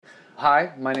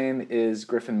Hi, my name is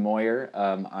Griffin Moyer.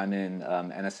 I'm in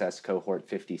NSS Cohort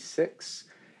 56,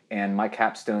 and my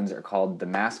capstones are called The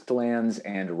Masked Lands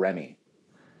and Remy.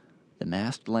 The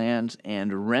Masked Lands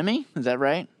and Remy, is that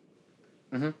right?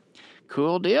 Mm-hmm.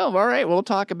 Cool deal. All right, we'll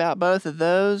talk about both of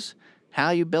those, how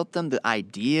you built them, the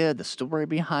idea, the story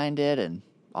behind it, and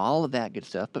all of that good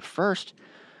stuff. But first,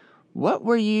 what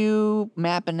were you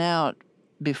mapping out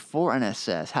before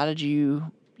NSS? How did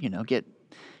you, get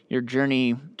your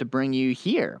journey to bring you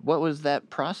here? What was that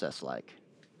process like?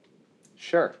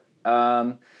 Sure.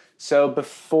 So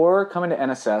before coming to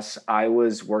NSS, I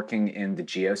was working in the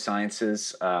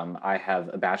geosciences. I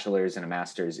have a bachelor's and a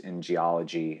master's in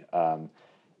geology,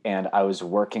 and I was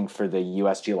working for the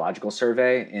U.S. Geological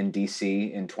Survey in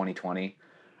D.C. in 2020.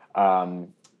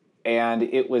 And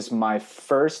it was my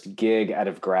first gig out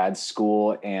of grad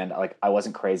school, and I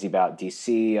wasn't crazy about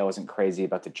DC. I wasn't crazy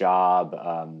about the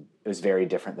job. It was very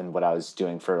different than what I was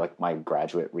doing for my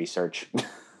graduate research,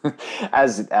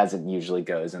 as it usually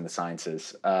goes in the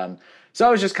sciences. So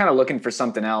I was just kind of looking for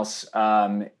something else.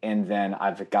 And then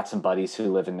I've got some buddies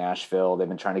who live in Nashville. They've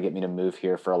been trying to get me to move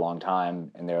here for a long time,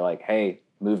 and they're like, "Hey,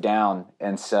 move down."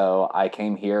 And so I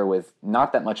came here with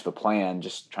not that much of a plan,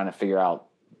 just trying to figure out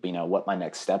what my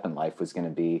next step in life was going to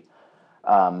be.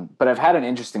 But I've had an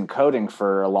interest in coding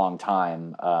for a long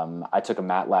time. I took a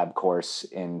MATLAB course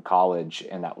in college,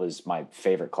 and that was my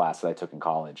favorite class that I took in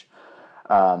college.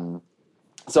 So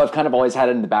I've kind of always had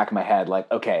it in the back of my head,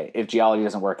 okay, if geology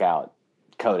doesn't work out,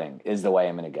 coding is the way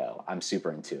I'm going to go. I'm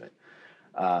super into it.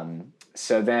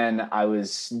 So then I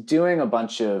was doing a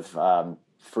bunch of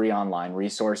free online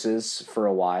resources for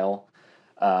a while.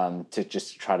 To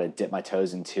just try to dip my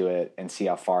toes into it and see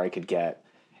how far I could get.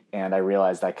 And I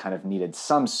realized I kind of needed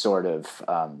some sort of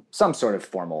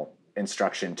formal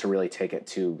instruction to really take it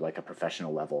to a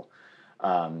professional level.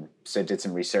 So I did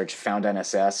some research, found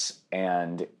NSS,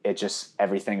 and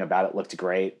everything about it looked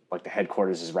great. The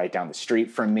headquarters is right down the street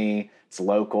from me. It's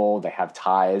local. They have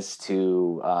ties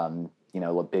to,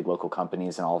 big local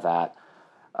companies and all that.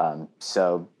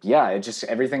 So yeah,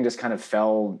 everything just kind of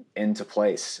fell into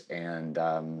place, and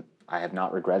I have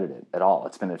not regretted it at all.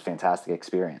 It's been a fantastic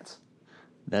experience.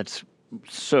 That's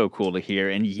so cool to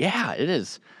hear. And yeah, it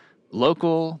is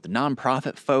local, the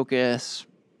nonprofit focus,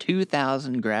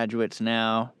 2,000 graduates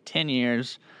now, 10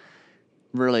 years,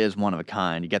 really is one of a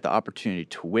kind. You get the opportunity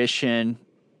tuition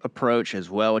approach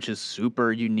as well, which is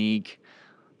super unique.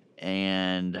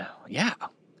 And yeah,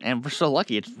 and we're so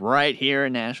lucky. It's right here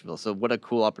in Nashville. So what a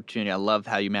cool opportunity. I love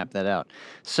how you map that out.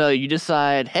 So you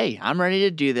decide, hey, I'm ready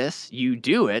to do this. You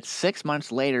do it. 6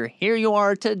 months later, here you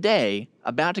are today,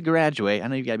 about to graduate. I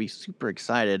know you've got to be super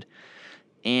excited.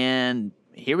 And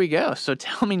here we go. So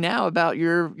tell me now about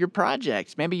your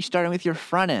projects. Maybe starting with your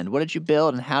front end. What did you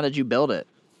build and how did you build it?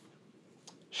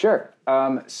 Sure.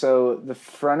 So the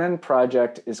front end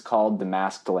project is called The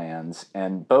Masked Lands,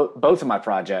 and both of my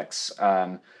projects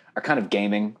are kind of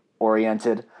gaming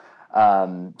oriented.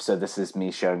 So this is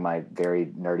me showing my very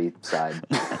nerdy side.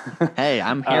 Hey,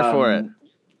 I'm here for it.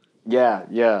 Yeah.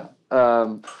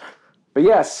 But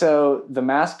yeah, so The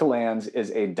Masked Lands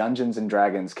is a Dungeons and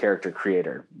Dragons character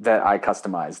creator that I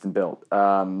customized and built.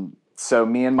 So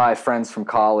me and my friends from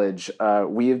college,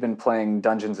 we have been playing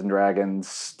Dungeons and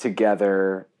Dragons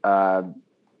together,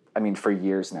 for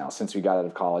years now. Since we got out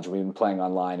of college, we've been playing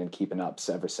online and keeping up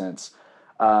ever since.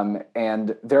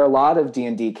 And there are a lot of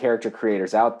D&D character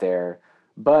creators out there,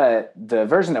 but the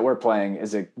version that we're playing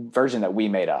is a version that we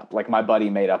made up. My buddy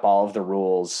made up all of the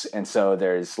rules, and so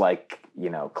there's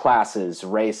classes,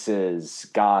 races,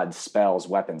 gods, spells,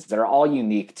 weapons that are all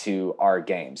unique to our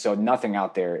game. So nothing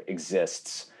out there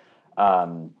exists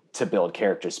to build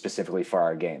characters specifically for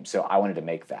our game. So I wanted to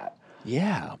make that.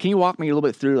 Yeah. Can you walk me a little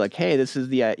bit through hey, this is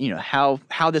the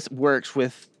how this works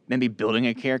with maybe building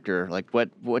a character?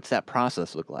 What's that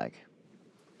process look like?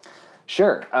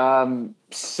 Sure.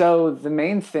 So the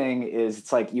main thing is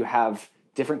it's you have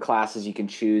different classes you can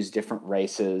choose, different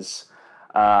races,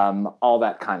 all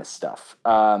that kind of stuff.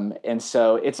 And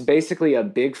so it's basically a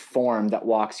big form that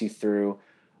walks you through,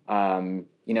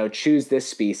 choose this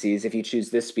species. If you choose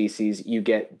this species, you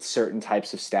get certain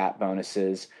types of stat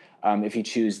bonuses. If you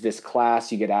choose this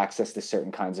class, you get access to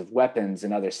certain kinds of weapons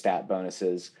and other stat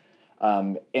bonuses.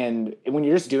 And when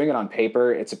you're just doing it on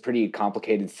paper, it's a pretty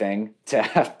complicated thing to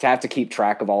have to keep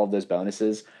track of all of those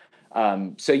bonuses.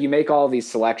 So you make all these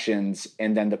selections,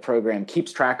 and then the program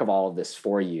keeps track of all of this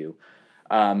for you.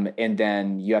 And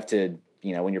then you have to,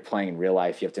 when you're playing in real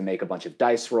life, you have to make a bunch of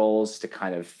dice rolls to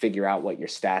kind of figure out what your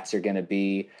stats are going to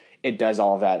be. It does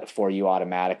all of that for you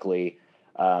automatically.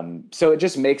 So it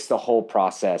just makes the whole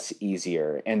process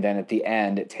easier. And then at the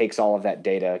end, it takes all of that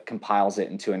data, compiles it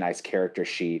into a nice character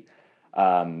sheet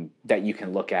that you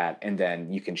can look at, and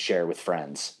then you can share with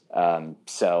friends.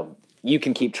 So you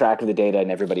can keep track of the data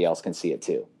and everybody else can see it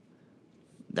too.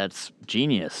 That's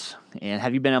genius. And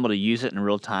have you been able to use it in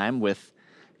real time with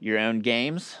your own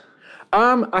games?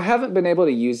 I haven't been able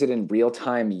to use it in real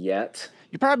time yet.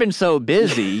 You've probably been so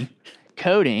busy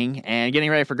coding and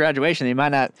getting ready for graduation, you might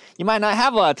not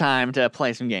have a lot of time to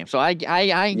play some games. So I get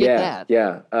that.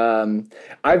 Yeah.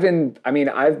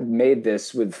 I've made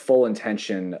this with full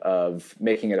intention of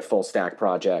making it a full stack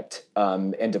project,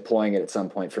 and deploying it at some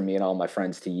point for me and all my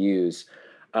friends to use.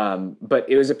 But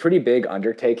it was a pretty big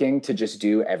undertaking to just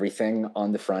do everything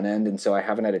on the front end. And so I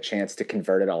haven't had a chance to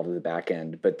convert it all to the back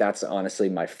end, but that's honestly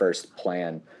my first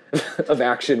plan of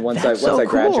action once I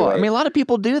graduate. Cool. I mean, a lot of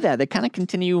people do that. They kind of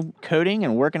continue coding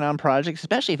and working on projects,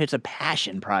 especially if it's a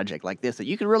passion project like this that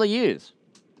you can really use.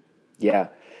 Yeah.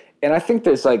 And I think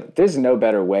there's no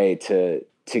better way to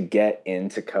get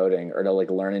into coding or to like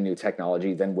learn a new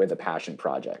technology than with a passion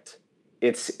project.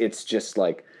 It's just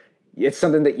like, it's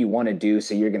something that you want to do,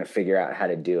 so you're going to figure out how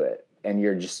to do it. And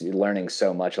you're learning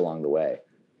so much along the way.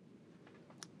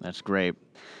 That's great.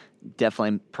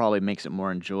 Definitely probably makes it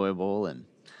more enjoyable and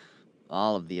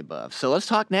all of the above. So let's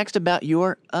talk next about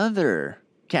your other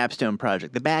capstone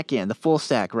project, the back end, the full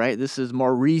stack, right? This is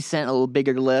more recent, a little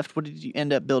bigger lift. What did you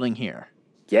end up building here?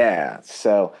 Yeah.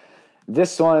 So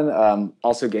this one,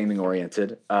 also gaming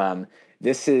oriented.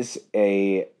 This is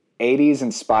a 80s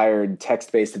inspired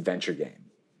text-based adventure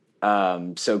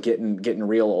game. So getting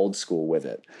real old school with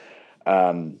it.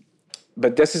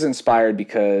 But this is inspired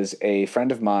because a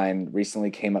friend of mine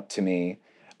recently came up to me,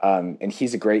 and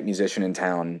he's a great musician in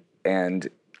town. And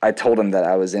I told him that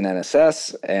I was in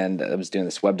NSS and I was doing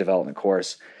this web development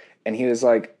course. And he was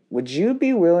like, would you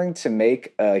be willing to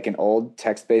make like an old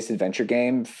text-based adventure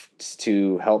game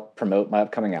to help promote my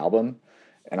upcoming album?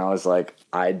 And I was like,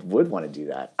 I would want to do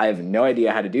that. I have no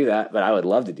idea how to do that, but I would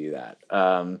love to do that.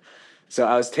 So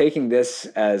I was taking this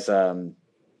as, kind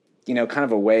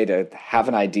of a way to have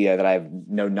an idea that I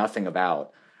know nothing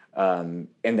about, and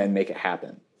then make it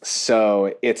happen.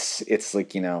 So it's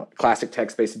like, classic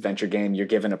text-based adventure game. You're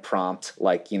given a prompt,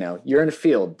 like, you're in a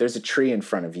field. There's a tree in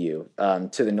front of you,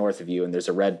 to the north of you, and there's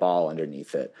a red ball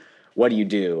underneath it. What do you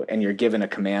do? And you're given a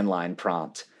command line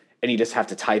prompt, and you just have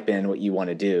to type in what you want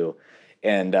to do.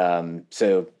 And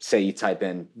so say you type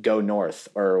in go north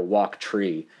or walk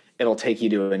tree. It'll take you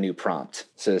to a new prompt.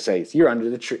 So say you're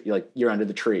under the tree, you're under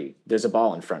the tree. There's a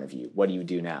ball in front of you. What do you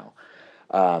do now?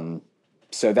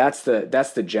 So that's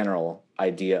the general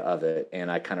idea of it.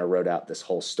 And I kind of wrote out this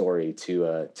whole story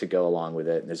to go along with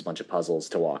it. And there's a bunch of puzzles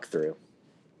to walk through.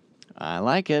 I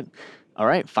like it. All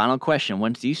right. Final question.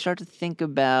 Once you start to think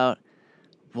about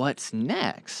what's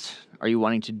next, are you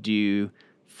wanting to do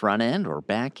front end or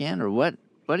back end, or what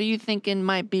are you thinking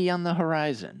might be on the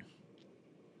horizon?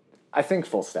 I think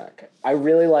full stack. I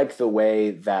really like the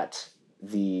way that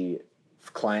the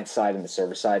client side and the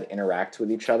server side interact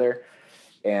with each other.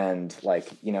 And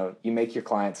you make your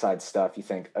client side stuff, you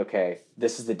think, okay,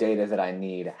 this is the data that I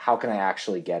need. How can I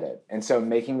actually get it? And so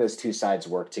making those two sides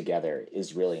work together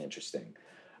is really interesting.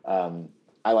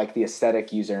 I like the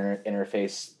aesthetic user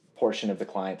interface portion of the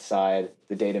client side,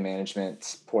 the data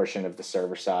management portion of the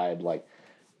server side.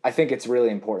 I think it's really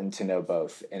important to know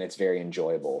both, and it's very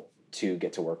enjoyable to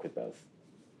get to work with both.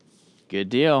 Good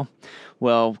deal.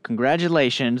 Well,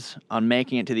 congratulations on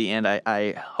making it to the end.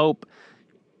 I hope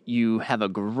you have a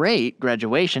great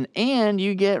graduation and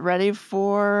you get ready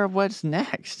for what's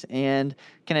next and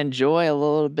can enjoy a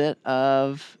little bit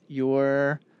of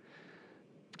your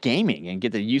gaming and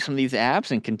get to use some of these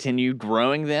apps and continue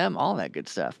growing them, all that good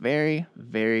stuff. Very,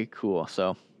 very cool.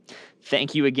 So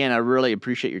thank you again. I really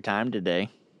appreciate your time today.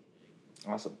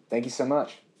 Awesome. Thank you so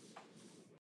much.